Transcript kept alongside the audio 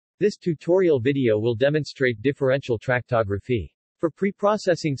This tutorial video will demonstrate differential tractography. For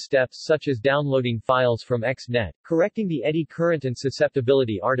preprocessing steps such as downloading files from XNet, correcting the eddy current and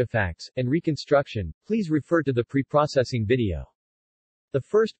susceptibility artifacts, and reconstruction, please refer to the preprocessing video. The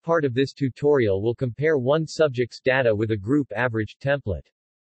first part of this tutorial will compare one subject's data with a group average template.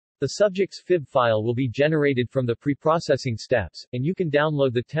 The subject's fib file will be generated from the preprocessing steps, and you can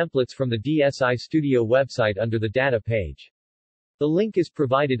download the templates from the DSI Studio website under the data page. The link is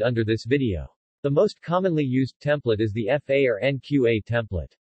provided under this video. The most commonly used template is the FA or NQA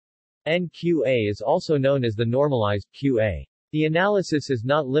template. NQA is also known as the normalized QA. The analysis is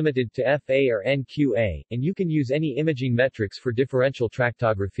not limited to FA or NQA, and you can use any imaging metrics for differential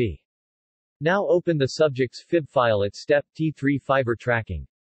tractography. Now open the subject's fib file at step T3 fiber tracking.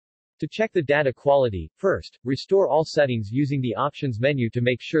 To check the data quality, first, restore all settings using the options menu to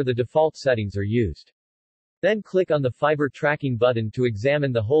make sure the default settings are used. Then click on the fiber tracking button to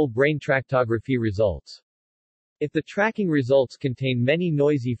examine the whole brain tractography results. If the tracking results contain many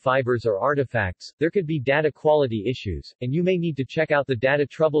noisy fibers or artifacts, there could be data quality issues, and you may need to check out the data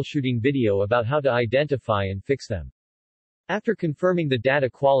troubleshooting video about how to identify and fix them. After confirming the data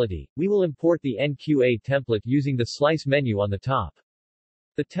quality, we will import the NQA template using the slice menu on the top.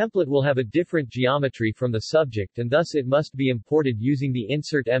 The template will have a different geometry from the subject and thus it must be imported using the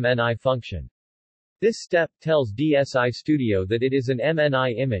insert MNI function. This step tells DSI Studio that it is an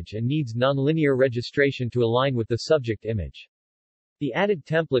MNI image and needs nonlinear registration to align with the subject image. The added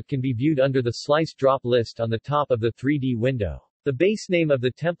template can be viewed under the slice drop list on the top of the 3D window. The base name of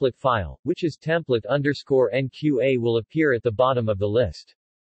the template file, which is template_NQA, will appear at the bottom of the list.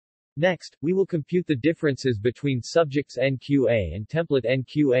 Next, we will compute the differences between subjects NQA and template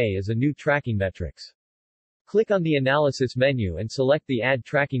NQA as a new tracking metrics. Click on the Analysis menu and select the Add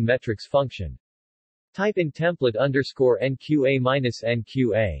Tracking Metrics function. Type in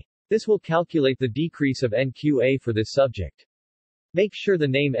template_NQA-NQA. This will calculate the decrease of NQA for this subject. Make sure the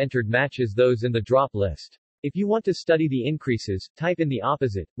name entered matches those in the drop list. If you want to study the increases, type in the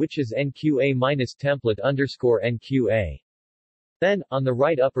opposite, which is NQA-template_NQA. Then, on the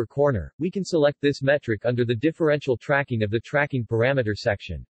right upper corner, we can select this metric under the differential tracking of the tracking parameter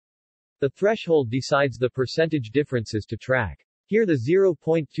section. The threshold decides the percentage differences to track. Here the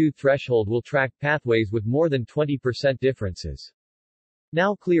 0.2 threshold will track pathways with more than 20% differences.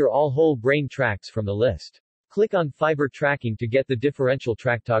 Now clear all whole brain tracts from the list. Click on Fiber Tracking to get the differential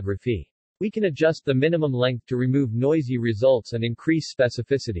tractography. We can adjust the minimum length to remove noisy results and increase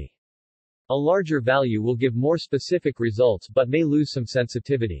specificity. A larger value will give more specific results but may lose some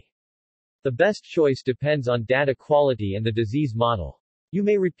sensitivity. The best choice depends on data quality and the disease model. You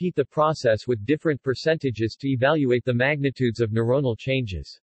may repeat the process with different percentages to evaluate the magnitudes of neuronal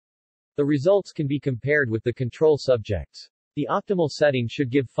changes. The results can be compared with the control subjects. The optimal setting should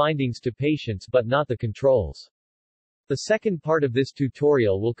give findings to patients but not the controls. The second part of this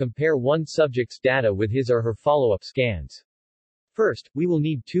tutorial will compare one subject's data with his or her follow-up scans. First, we will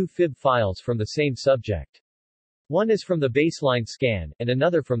need two fib files from the same subject. One is from the baseline scan, and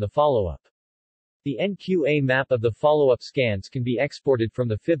another from the follow-up. The NQA map of the follow-up scans can be exported from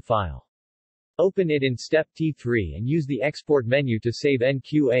the fib file. Open it in step T3 and use the export menu to save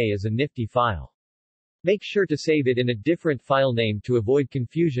NQA as a nifty file. Make sure to save it in a different file name to avoid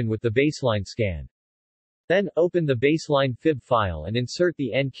confusion with the baseline scan. Then, open the baseline fib file and insert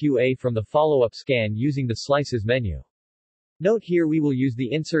the NQA from the follow-up scan using the Slices menu. Note here we will use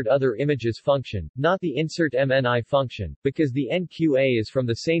the Insert Other Images function, not the Insert MNI function, because the NQA is from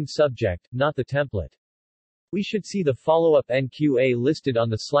the same subject, not the template. We should see the follow-up NQA listed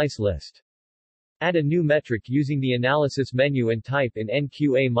on the slice list. Add a new metric using the Analysis menu and type in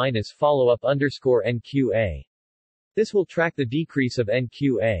NQA-followup_NQA. This will track the decrease of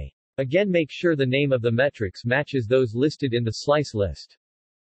NQA. Again, make sure the name of the metrics matches those listed in the slice list.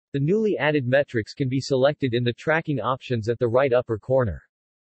 The newly added metrics can be selected in the tracking options at the right upper corner.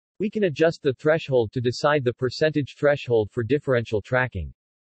 We can adjust the threshold to decide the percentage threshold for differential tracking.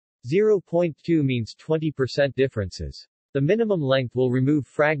 0.2 means 20% differences. The minimum length will remove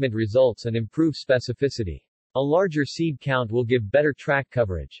fragment results and improve specificity. A larger seed count will give better track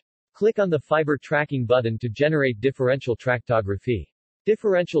coverage. Click on the Fiber Tracking button to generate differential tractography.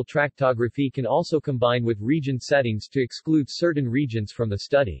 Differential tractography can also combine with region settings to exclude certain regions from the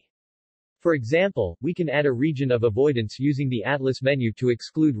study. For example, we can add a region of avoidance using the Atlas menu to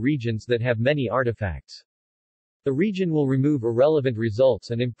exclude regions that have many artifacts. The region will remove irrelevant results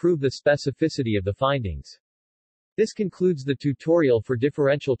and improve the specificity of the findings. This concludes the tutorial for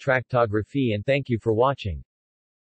differential tractography and thank you for watching.